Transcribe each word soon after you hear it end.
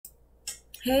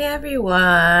Hey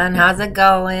everyone, how's it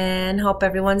going? Hope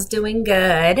everyone's doing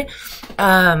good.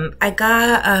 I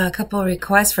got a couple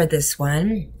requests for this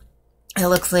one. It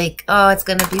looks like, oh, it's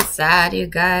gonna be sad, you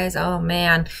guys. Oh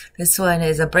man, this one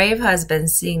is a brave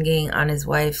husband singing on at his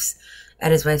wife's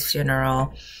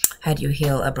funeral. Had you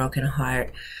heal a broken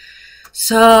heart?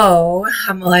 So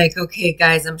I'm like, okay,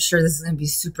 guys, I'm sure this is gonna be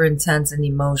super intense and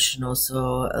emotional.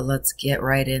 So let's get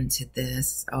right into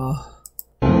this. Oh.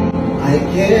 I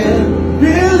can't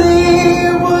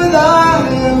believe what I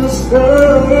have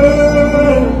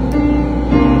heard.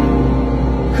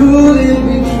 Could it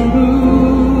be true?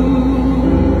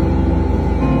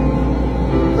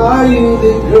 Are you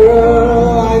the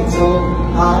girl I thought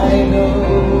I know?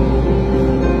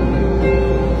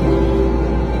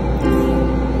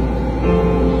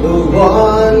 The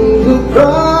one who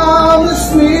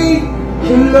promised me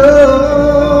your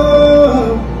love.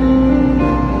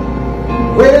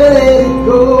 Where did it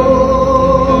go?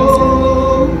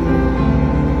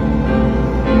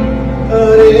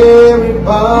 But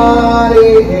everybody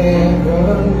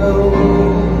ever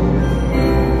knows.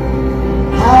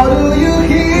 How do you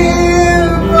heal a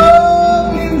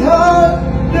broken heart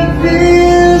that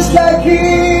feels like he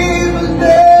will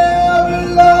never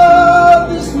love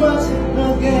this much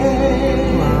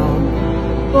again?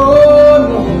 Oh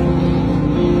no,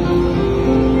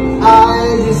 I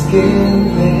just can't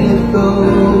let go.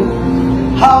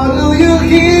 How do you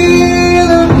heal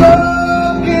a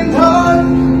broken heart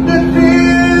that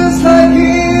feels like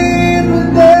it will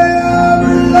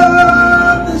never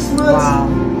love this much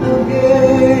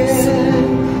again?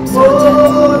 Oh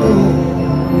no.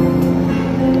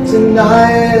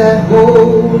 Tonight I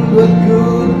hold what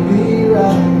could be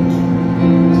right.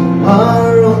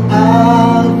 Tomorrow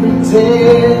I'll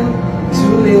pretend to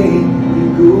let you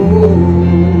go.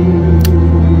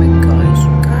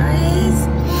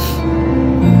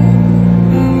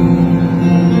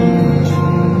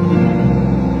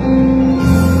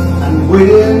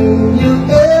 When you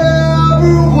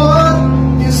ever want,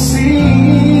 you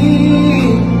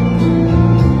see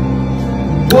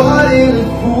what in a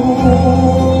fool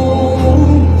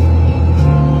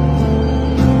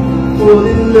fall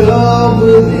in love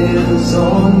with his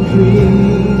own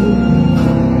dream.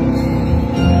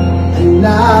 And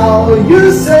now you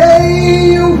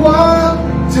say you want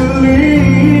to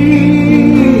leave,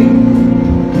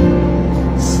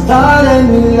 start a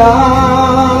new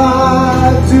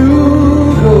life to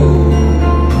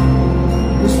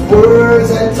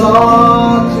words I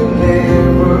thought you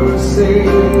never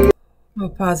say. I'll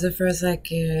pause it for a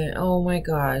second. Oh my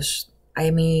gosh.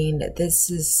 I mean, this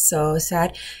is so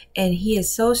sad. And he is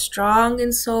so strong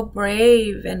and so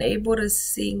brave and able to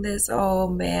sing this. Oh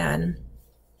man.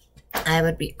 I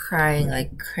would be crying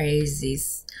like crazy.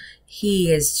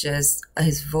 He is just,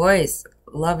 his voice.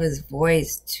 Love his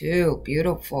voice too.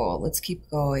 Beautiful. Let's keep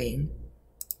going.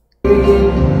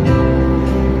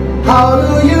 How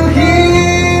do you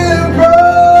heal a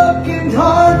broken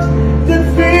heart that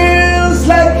feels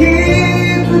like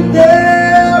it would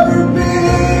never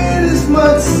beat as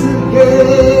much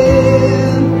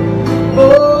again?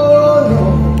 Oh no,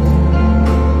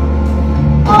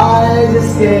 I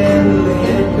just can't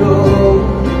let go.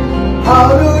 How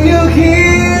do you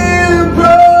heal a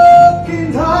broken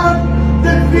heart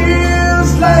that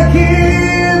feels like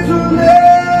it will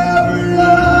never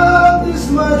love this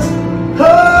much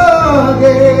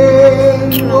again?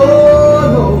 Oh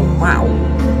no. Wow.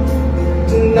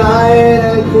 Tonight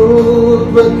I could,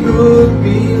 but could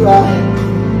be right.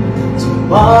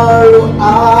 Tomorrow I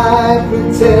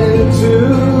pretend to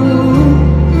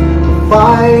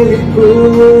finally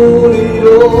put it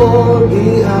all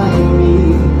behind me.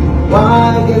 I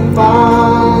can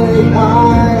finally I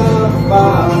have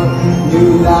found you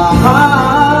now.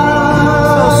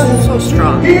 So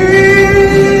strong.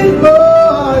 In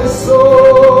my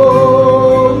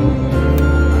soul,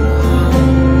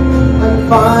 and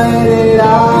find it, I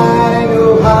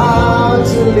know how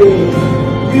to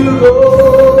let you go.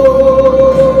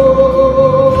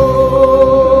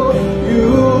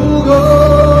 You go.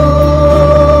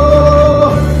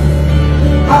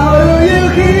 How do you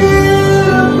heal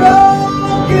a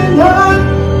broken heart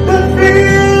that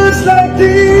feels like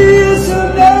this will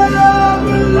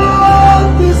never love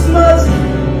this much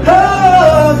again?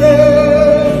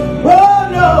 Oh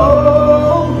no,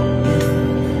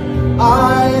 I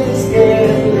just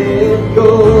can't let go.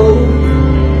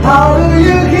 How do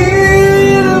you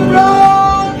heal a broken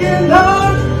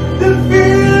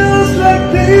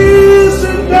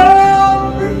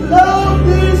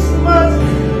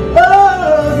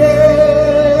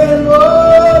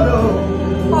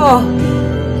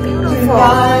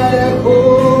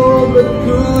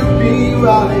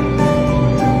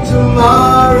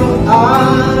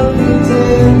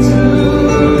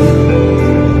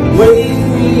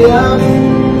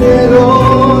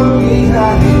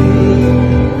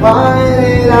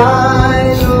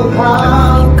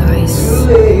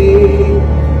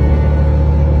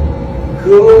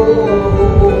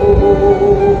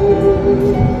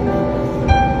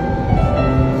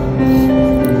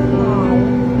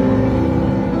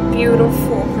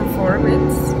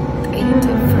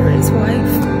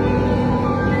wife.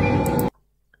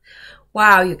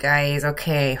 Wow, you guys.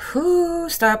 Okay. Whoo,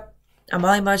 stop. I'm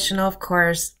all emotional, of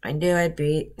course. I knew I'd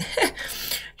be.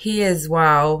 He is,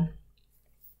 wow.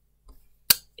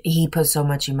 He put so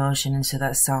much emotion into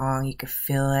that song. You could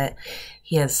feel it.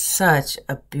 He has such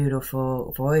a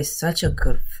beautiful voice, such a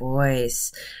good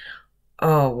voice.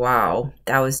 Oh, wow.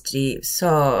 That was deep. So,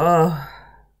 oh,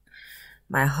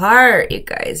 my heart, you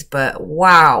guys. But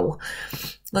wow.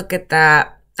 Look at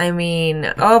that. I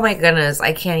mean, oh my goodness.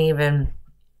 I can't even.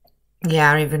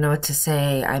 Yeah, I don't even know what to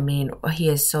say. I mean, he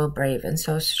is so brave and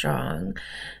so strong.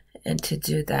 And to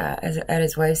do that at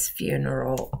his wife's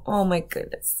funeral. Oh my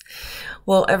goodness.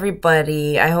 Well,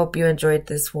 everybody, I hope you enjoyed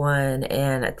this one.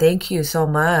 And thank you so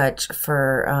much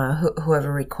for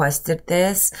whoever requested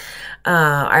this.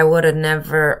 I would have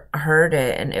never heard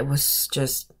it. And it was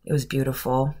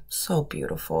beautiful. So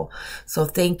beautiful. So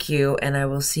thank you. And I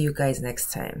will see you guys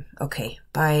next time. Okay,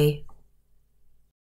 bye.